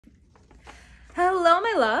Hello,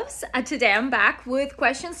 my loves. Today I'm back with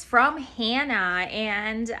questions from Hannah,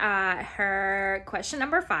 and her question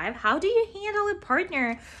number 5: how do you handle a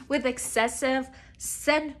partner with excessive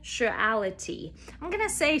sensuality? I'm gonna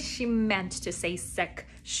say she meant to say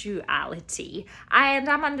sexuality, and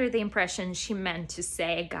I'm under the impression she meant to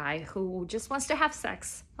say a guy who just wants to have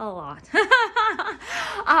sex a lot.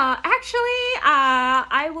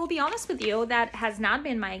 I will be honest with you, that has not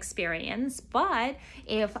been my experience, but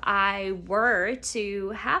if I were to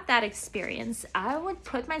have that experience, I would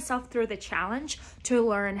put myself through the challenge to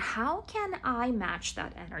learn, how can I match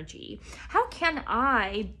that energy? How can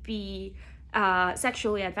I be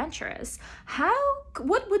sexually adventurous?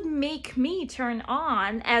 What would make me turn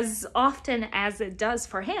on as often as it does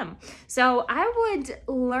for him? So I would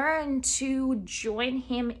learn to join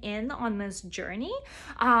him in on this journey.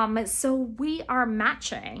 So we are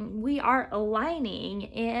matching, we are aligning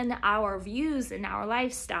in our views and our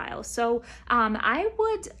lifestyle. So I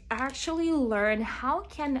would actually learn, how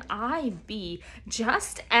can I be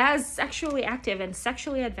just as sexually active and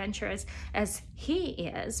sexually adventurous as he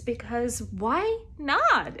is? Because why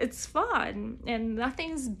not? It's fun and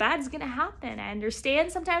nothing's bad's gonna happen. I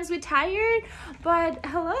understand sometimes we're tired, but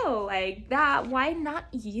hello, like that, why not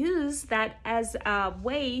use that as a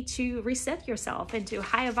way to reset yourself into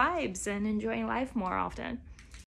higher vibes and enjoying life more often?